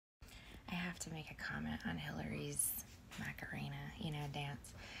to make a comment on Hilary's Macarena,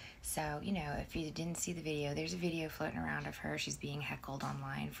 dance. So, if you didn't see the video, there's a video floating around of her. She's being heckled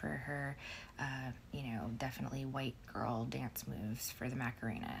online for her, definitely white girl dance moves for the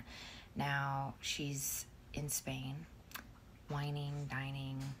Macarena. Now, she's in Spain, whining,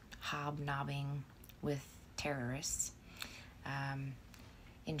 dining, hobnobbing with terrorists,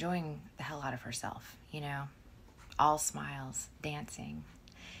 enjoying the hell out of herself, all smiles, dancing.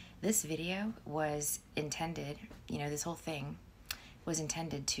 This video was intended, this whole thing was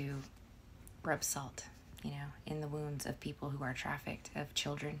intended to rub salt, in the wounds of people who are trafficked, of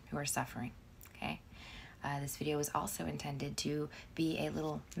children who are suffering, okay? This video was also intended to be a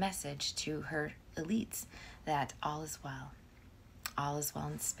little message to her elites that all is well. All is well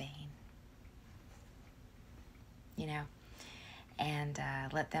in Spain, and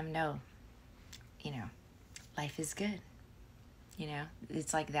let them know, life is good.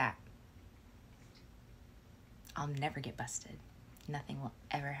 It's like that. I'll never get busted. Nothing will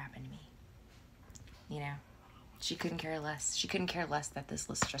ever happen to me. She couldn't care less. She couldn't care less that this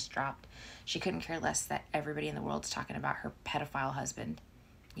list just dropped. She couldn't care less that everybody in the world's talking about her pedophile husband.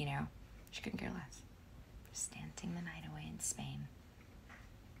 She couldn't care less. Just dancing the night away in Spain.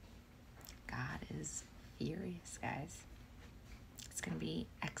 God is furious, guys. It's going to be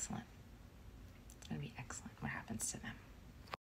excellent. It's going to be excellent what happens to them.